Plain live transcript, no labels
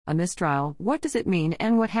A mistrial, what does it mean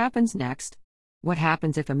and what happens next? What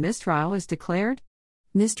happens if a mistrial is declared?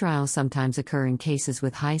 Mistrials sometimes occur in cases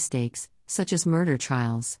with high stakes, such as murder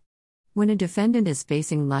trials. When a defendant is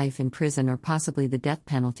facing life in prison or possibly the death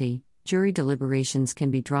penalty, jury deliberations can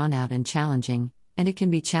be drawn out and challenging, and it can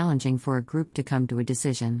be challenging for a group to come to a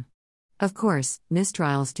decision. Of course,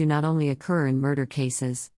 mistrials do not only occur in murder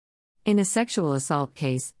cases. In a sexual assault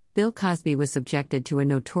case, Bill Cosby was subjected to a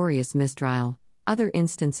notorious mistrial. Other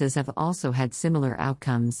instances have also had similar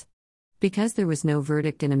outcomes. Because there was no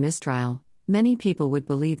verdict in a mistrial, many people would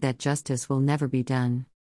believe that justice will never be done.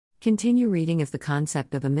 Continue reading if the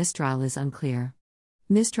concept of a mistrial is unclear.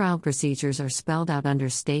 Mistrial procedures are spelled out under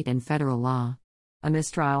state and federal law. A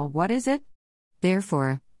mistrial, what is it?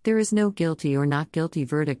 Therefore, there is no guilty or not guilty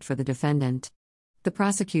verdict for the defendant. The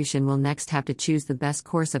prosecution will next have to choose the best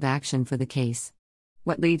course of action for the case.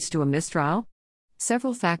 What leads to a mistrial?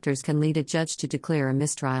 Several factors can lead a judge to declare a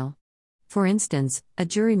mistrial. For instance, a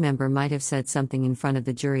jury member might have said something in front of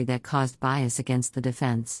the jury that caused bias against the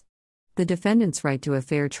defense. The defendant's right to a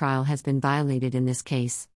fair trial has been violated in this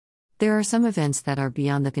case. There are some events that are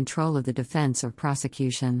beyond the control of the defense or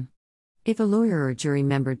prosecution. If a lawyer or jury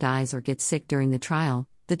member dies or gets sick during the trial,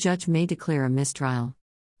 the judge may declare a mistrial.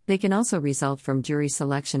 They can also result from jury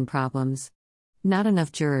selection problems. Not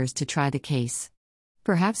enough jurors to try the case.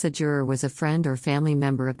 Perhaps a juror was a friend or family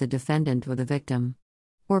member of the defendant or the victim.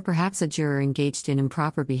 Or perhaps a juror engaged in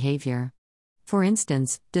improper behavior. For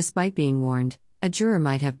instance, despite being warned, a juror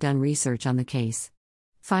might have done research on the case.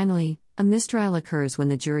 Finally, a mistrial occurs when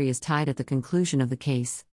the jury is tied at the conclusion of the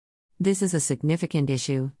case. This is a significant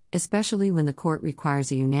issue, especially when the court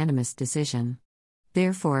requires a unanimous decision.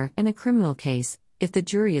 Therefore, in a criminal case, if the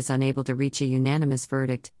jury is unable to reach a unanimous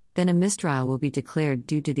verdict, then a mistrial will be declared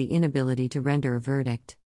due to the inability to render a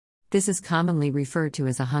verdict. This is commonly referred to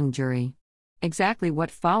as a hung jury. Exactly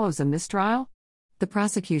what follows a mistrial? The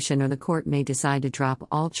prosecution or the court may decide to drop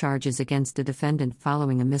all charges against a defendant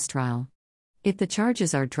following a mistrial. If the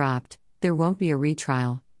charges are dropped, there won't be a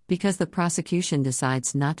retrial, because the prosecution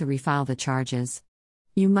decides not to refile the charges.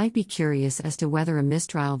 You might be curious as to whether a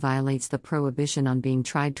mistrial violates the prohibition on being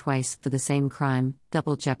tried twice for the same crime,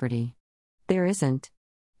 double jeopardy. There isn't.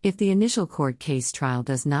 If the initial court case trial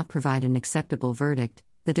does not provide an acceptable verdict,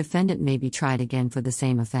 the defendant may be tried again for the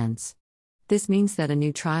same offense. This means that a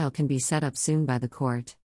new trial can be set up soon by the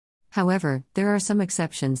court. However, there are some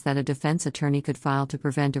exceptions that a defense attorney could file to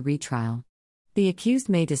prevent a retrial. The accused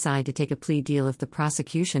may decide to take a plea deal if the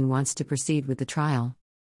prosecution wants to proceed with the trial.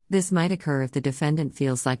 This might occur if the defendant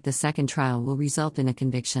feels like the second trial will result in a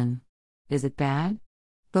conviction. Is it bad?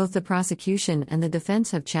 Both the prosecution and the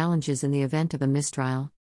defense have challenges in the event of a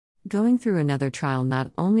mistrial. Going through another trial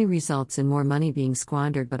not only results in more money being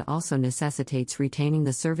squandered but also necessitates retaining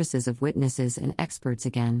the services of witnesses and experts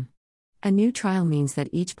again. A new trial means that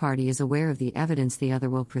each party is aware of the evidence the other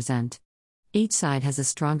will present. Each side has a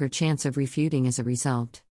stronger chance of refuting as a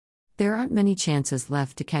result. There aren't many chances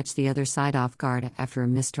left to catch the other side off guard after a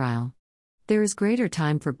mistrial. There is greater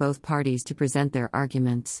time for both parties to present their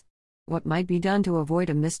arguments. What might be done to avoid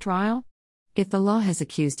a mistrial? If the law has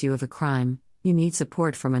accused you of a crime, you need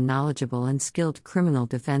support from a knowledgeable and skilled criminal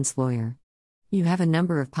defense lawyer. You have a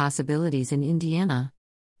number of possibilities in Indiana.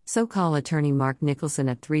 So call attorney Mark Nicholson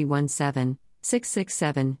at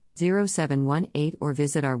 317-667-0718 or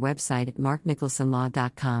visit our website at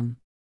marknicholsonlaw.com.